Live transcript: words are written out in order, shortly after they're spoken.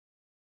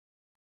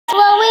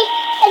Well,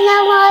 and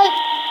now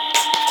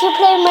to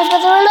play with my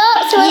brother a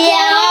lot. So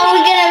yeah,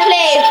 we're gonna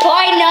play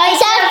Five Nights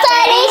at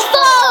Freddy's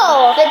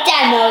 4. The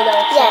demo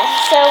though. Yes.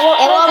 So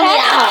it won't be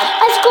that hard.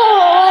 Let's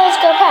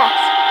go past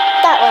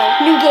that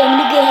one. New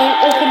game.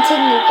 We'll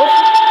continue.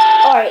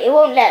 Alright, it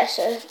won't let us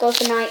go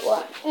to night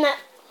one. No.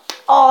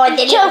 Oh,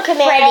 the little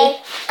Freddy.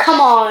 Come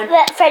on.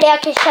 Let Freddy, I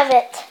can shove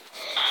it.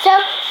 So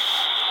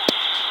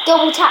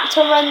double tap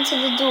to run to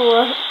the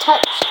door.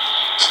 Touch.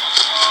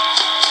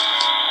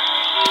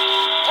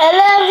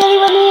 Hello, is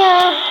anyone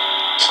here?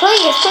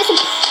 Please, put some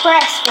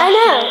press. I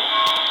know.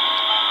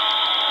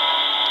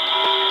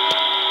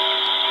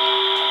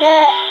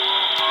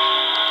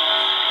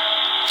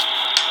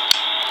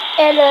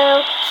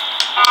 Hello.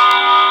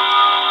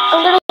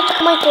 I'm gonna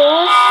check my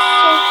doors.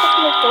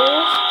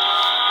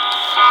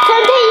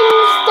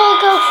 Sometimes they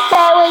go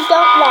stairway,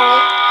 don't they?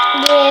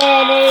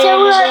 Yeah,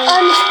 so we're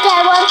on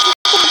stairway.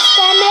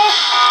 Stand there.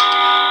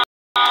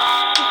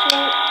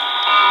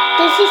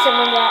 Do you see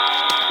someone yet?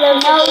 No,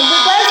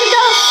 where's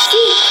the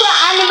secret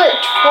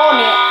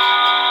animatronic?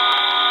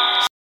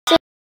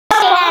 It's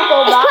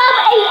 12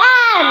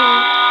 AM.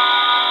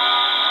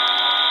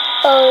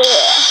 Oh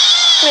yeah.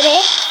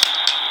 Ready?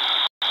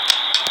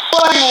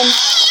 Warning.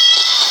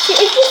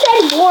 If you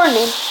said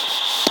warning,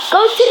 go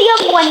to the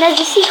other one. There's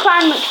a secret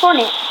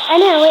animatronic. I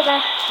know, wait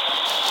there.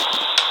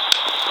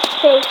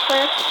 Page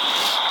first.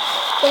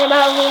 Get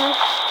about here.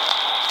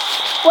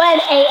 1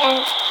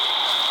 AM.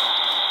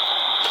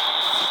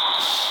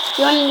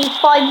 You only need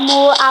 5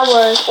 more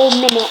hours or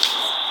minutes.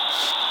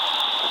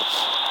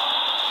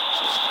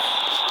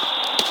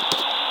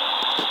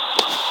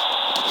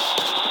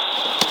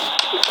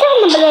 It's on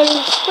the bloody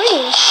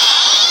screen.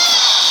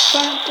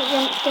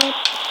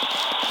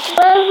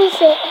 Where is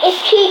it? If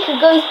Chica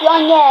goes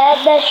behind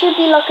there should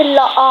be like a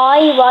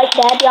eye right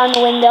there behind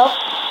the window.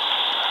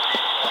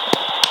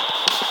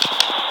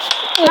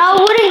 Now I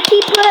wouldn't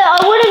keep the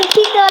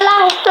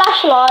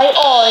flashlight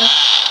on.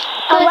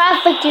 I'd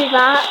rather do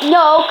that.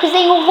 No, because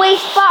they will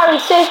waste battery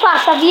so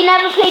fast. Have you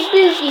never played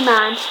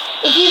Boogeyman?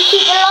 If you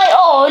keep the light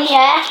on,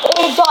 yeah,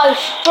 it'll die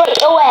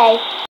straight away.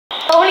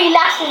 It only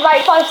lasts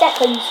about 5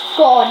 seconds,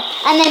 gone.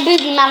 And then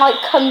Boogeyman like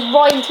comes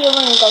right into your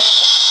room and goes,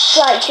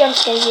 right, jump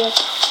scares you.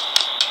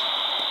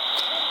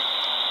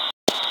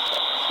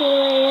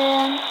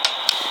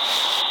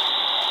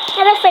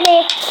 Hello,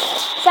 Freddy.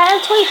 Is that a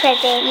toy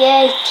Freddy?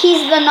 Yeah,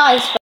 he's the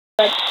nice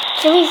Freddy.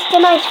 So he's the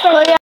nice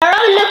Freddy. Have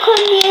a look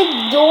on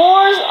the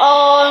doors.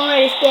 Oh, I'm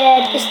really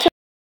scared. It's too.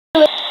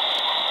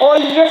 Or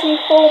you just need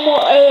 4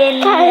 more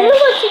in. Who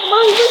was it?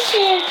 Mom, what's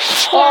it?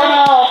 Oh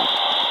no.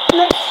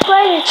 What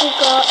spiders we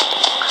got?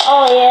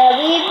 Oh yeah,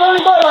 we've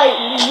only got like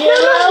 0. No,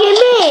 not you,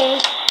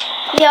 me.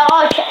 Yeah,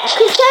 I'll check.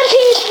 Because some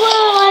people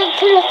like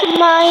to look at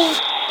my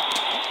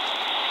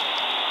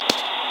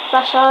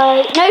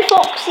flashlight. No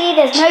Foxy,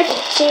 there's no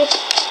Foxy.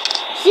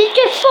 Is it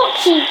just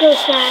Foxy goes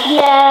there?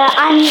 Yeah,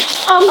 and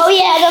oh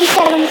yeah, I'm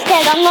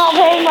scared. I'm not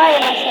very right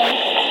at myself.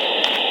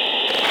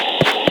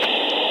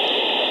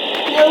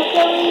 No,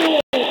 Chloe.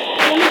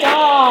 I'm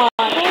done.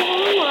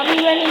 I'll be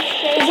running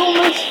straight. It's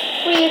almost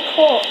 3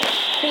 o'clock.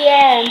 3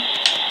 AM.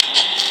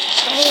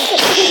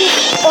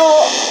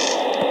 Oh,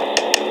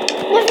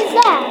 nothing's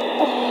there.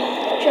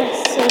 Oh,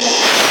 just so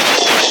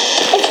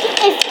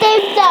If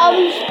they're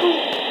down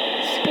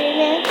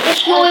screaming.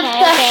 if you're I'm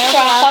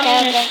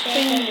gonna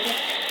scream.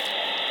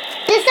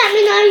 Does that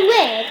mean I'm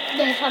weird?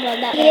 No, hold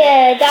on, that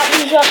Yeah, that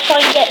means I'll try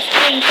and get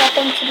screenshot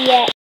onto the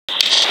air.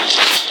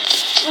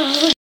 Oh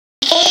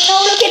no,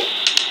 look at.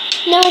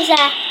 No one's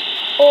there.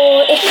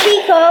 Or if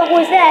Chica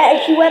was there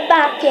and she went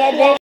back, yeah,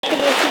 there should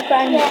be a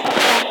secret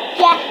animatronic.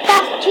 Yeah,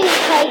 that's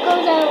Chica. It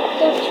goes out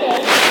the tree.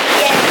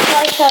 Yeah,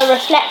 it's like a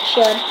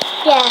reflection.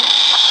 Yeah.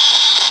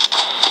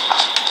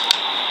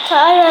 So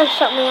I don't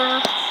shut my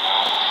ass.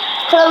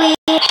 Chloe.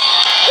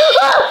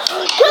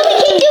 Chloe,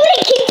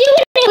 keep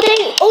doing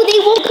it. They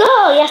won't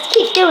go. You have to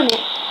keep doing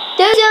it.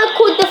 Those are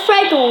called the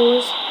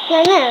Freddles. Yeah,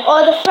 I know.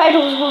 Oh, the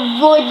Freddles will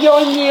run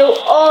on you.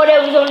 Oh,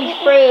 there was only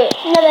 3.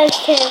 No, there's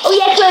 2. Oh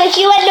yeah, Chloe, if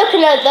you weren't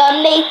looking at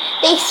them, they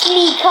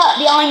sneak up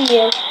behind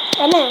you.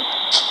 I know.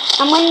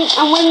 And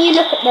when you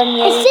look at them,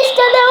 yeah. Is this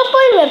the little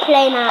boy we're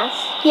playing as?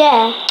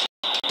 Yeah.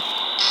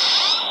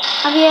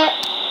 Have you,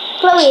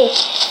 Chloe?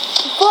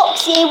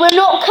 Foxy will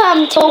not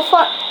come till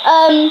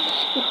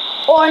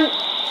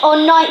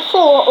on night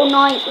 4 or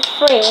night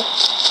 3.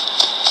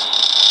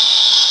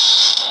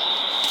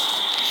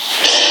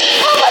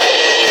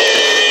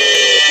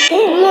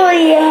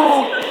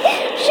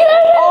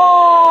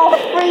 Oh,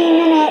 3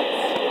 minutes.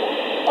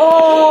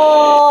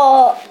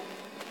 Oh.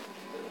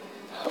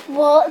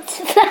 What's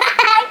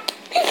that?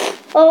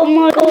 Oh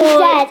my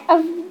god.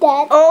 I'm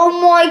dead. Oh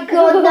my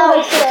god, that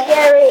was so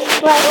scary.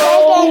 Right,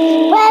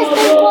 where's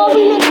the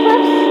Bobby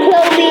McClub?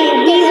 Chloe,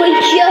 we were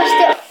just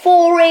at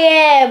 4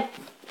 AM.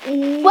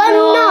 One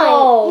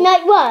night?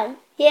 Night 1?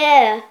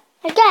 Yeah.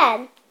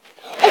 Again?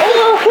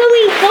 Oh,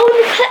 Chloe, go on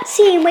the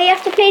cutscene where you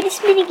have to play this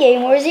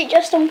minigame, or is it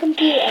just on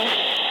computer?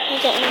 I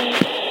don't know.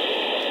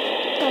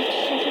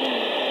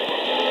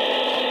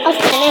 I'll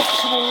spend it for a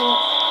couple of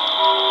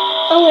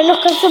minutes. I'm gonna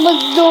knock on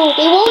someone's door.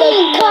 They won't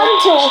even come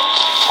till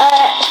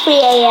 3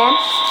 a.m.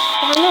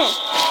 I know.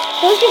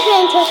 Don't you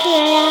play until 3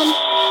 a.m.?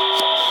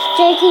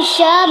 Take a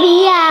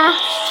shabby ass.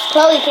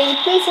 Chloe, can you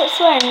please stop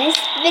swearing? This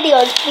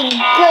video has been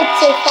good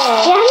so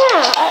far. Yeah, I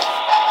know.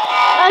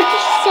 I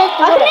just said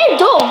I can hear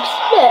dogs.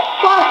 Look,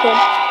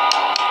 barking.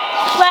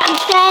 Right, I'm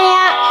staying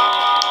out.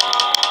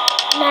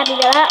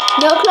 Maybe that.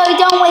 No, Chloe,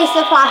 don't waste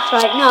the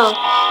flashlight. No.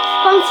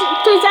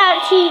 Because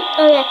actually,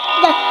 oh yeah,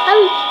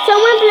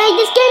 someone played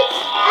this game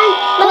and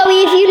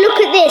Chloe, if you look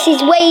at this,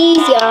 it's way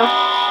easier.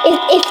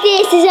 If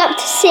this is up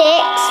to 6,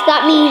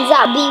 that means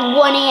that'll be 1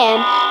 a.m.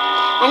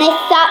 And if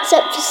that's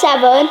up to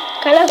 7,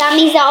 that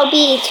means that'll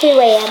be 2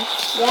 a.m.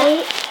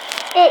 Yeah.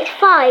 It's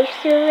 5,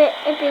 so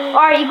it'll be.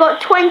 Alright, you got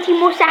 20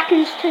 more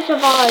seconds to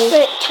survive.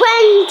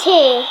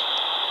 20,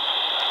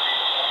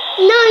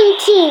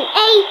 19,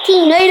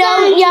 18, No, you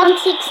don't. You have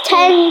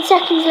 16, 10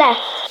 seconds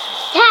left.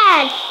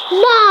 10, 9,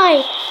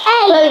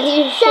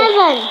 8,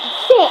 7,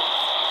 6,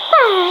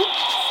 5,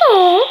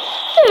 4,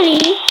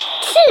 3,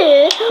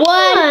 2,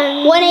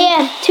 1. 1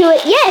 a.m. 2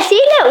 a.m. Yeah,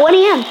 see, look, 1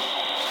 a.m.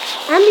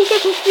 How many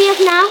seconds do we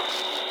have now?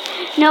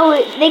 No,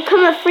 they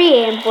come at 3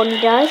 a.m. Bonnie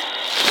does.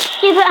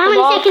 Yeah, but how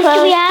many seconds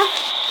do we have?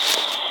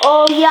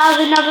 Oh, you have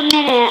another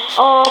minute.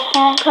 Oh,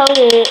 come on,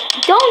 Chloe.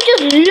 Don't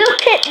just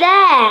look at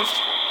there.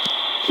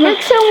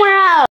 Look somewhere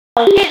else.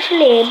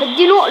 Literally, but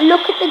do not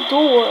look at the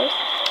doors.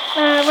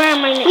 Where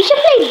am I now? We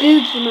should play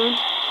Boogie, man.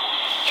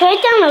 Should I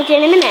download it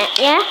in a minute,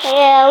 yeah?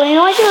 Yeah, we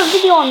might do a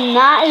video on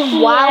that as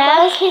well.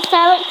 Yeah, because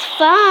that looks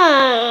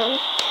fun.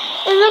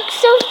 It looks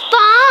so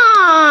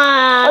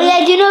fun. Oh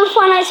yeah, do you know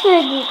Fun Nights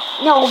Boogie?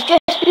 No, just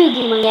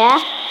Boogie, man, yeah?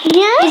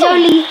 Yeah. It's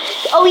only,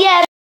 oh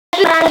yeah,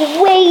 Boogie's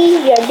way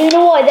easier. Do you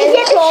know why? There's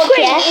a clock,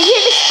 yeah? Is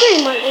it the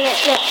scream one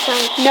that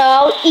sound?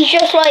 No, he's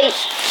just like,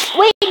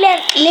 wait,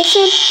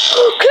 listen.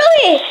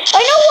 Chloe,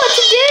 I know what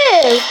to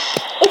do.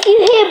 If you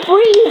hear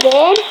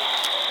breathing,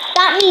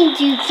 that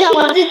means you keep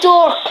the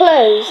door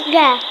closed.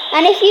 Yeah.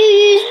 And if you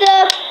use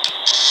the,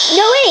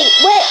 no wait.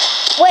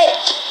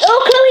 Oh,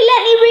 Chloe,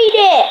 let me read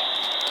it.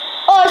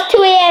 Oh, it's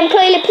 2 a.m.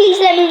 Chloe, please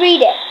let me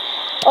read it.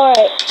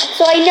 Alright,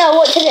 so I know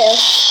what to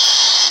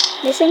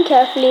do. Listen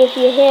carefully. If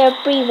you hear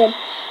breathing,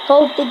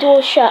 hold the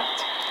door shut.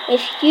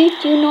 If you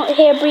do not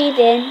hear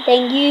breathing,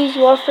 then use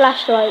your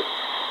flashlight.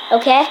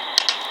 Okay?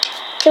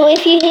 So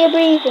if you hear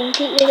breathing,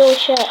 keep the door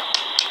shut.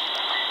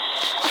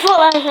 I thought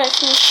that was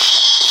actually.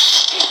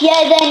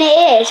 Yeah, then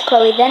it is,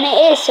 Chloe. Then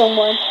it is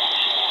someone.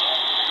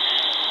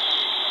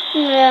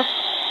 Yeah.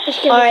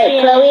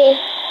 Alright, Chloe.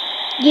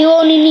 You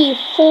only need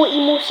 40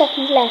 more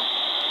seconds left.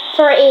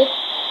 30.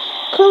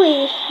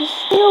 Chloe, you're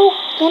still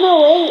gonna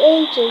wait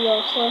ages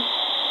also.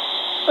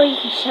 Or you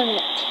can shove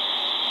it.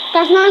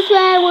 That's not a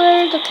swear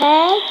word,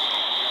 okay?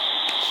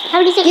 How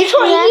many seconds?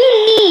 You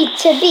need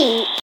to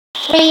be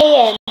 3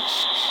 a.m.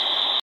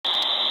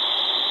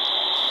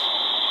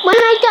 When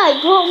I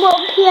died, what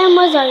PM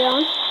was I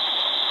on?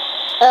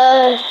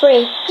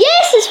 3.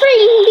 Yes, it's 3.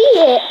 You can beat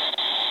it.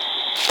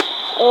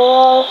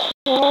 Oh,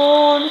 come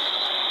on.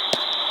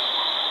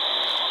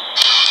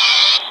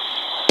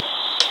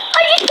 I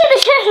just put the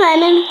chest on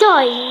and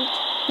died.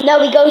 No,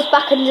 he goes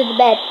back under the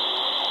bed.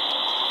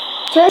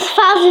 There's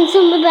thousands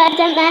on the bed,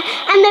 don't there?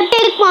 And the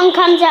big one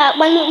comes out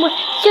when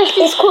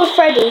it's called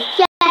Freddy.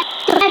 Yeah,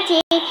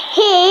 Freddy.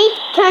 He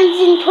turns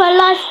into a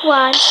live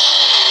one.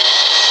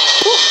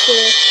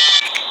 Foxy.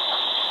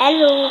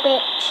 Hello,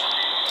 bitch.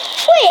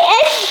 Wait,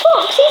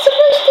 Foxy's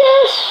supposed to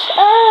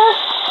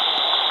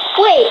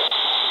wait.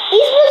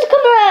 He's supposed to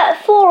come out at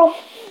 4 or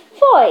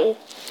 5.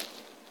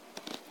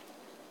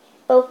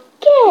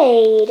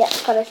 Okay, that's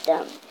kind of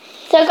dumb.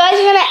 So guys,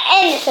 we're gonna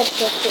end this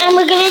episode. And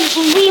we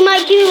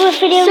might do a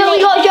video. So we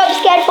got jump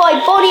scared by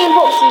Bonnie and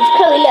Foxy.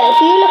 Chloe, look,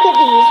 if you look at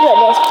these, look,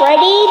 there's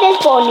Freddy, there's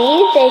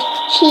Bonnie, there's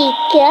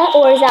Chica,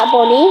 or is that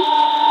Bonnie?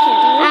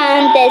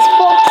 And there's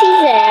Foxy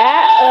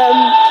there.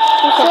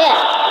 What's that?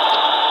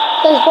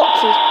 There's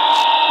Foxy.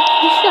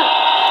 What's that?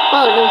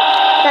 I don't know.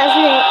 That's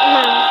it,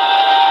 man.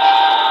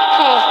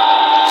 Okay.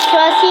 So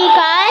I'll see you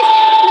guys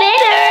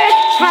later.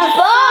 Have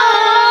fun.